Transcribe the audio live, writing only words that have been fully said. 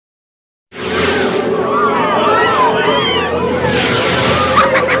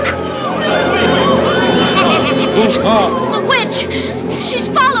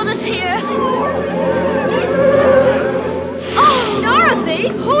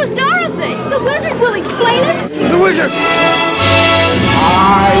Who's Dorothy? The wizard will explain it. The wizard! I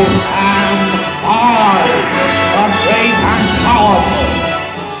am the great and powerful.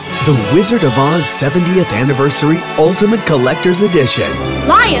 The Wizard of Oz 70th Anniversary Ultimate Collector's Edition.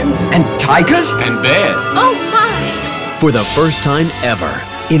 Lions. And tigers? And bears. Oh, my. For the first time ever,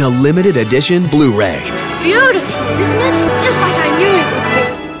 in a limited edition Blu-ray. It's beautiful, isn't it? Just like I knew it would be.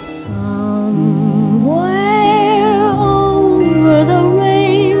 Somewhere over the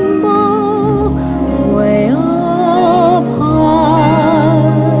rainbow, way up high.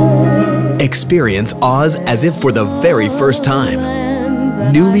 Experience Oz as if for the very first time.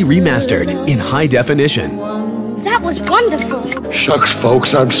 Newly remastered in high definition. That was wonderful. Shucks,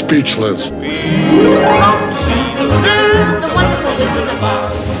 folks, I'm speechless. The wonderful Wizard of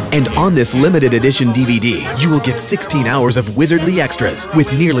Oz. And on this limited edition DVD, you will get 16 hours of wizardly extras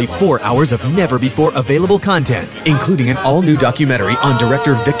with nearly 4 hours of never-before-available content, including an all-new documentary on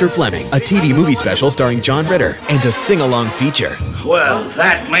director Victor Fleming, a TV movie special starring John Ritter, and a sing-along feature. Well,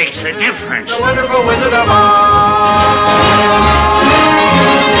 that makes a difference. The wonderful Wizard of Oz!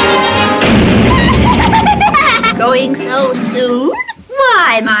 Going so soon?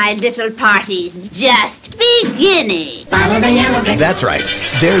 Why, my little party's just beginning. That's right,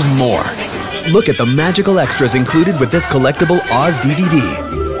 there's more. Look at the magical extras included with this collectible Oz DVD.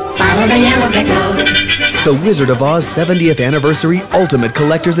 The Wizard of Oz 70th Anniversary Ultimate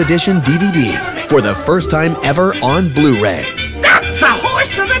Collector's Edition DVD. For the first time ever on Blu-ray. That's a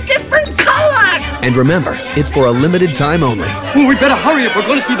horse of a different color. And remember, it's for a limited time only. Oh, we better hurry if we're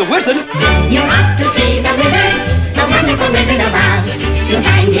going to see the wizard. You have to see the wizard, the wonderful Wizard of Oz. You'll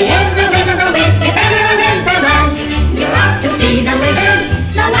find the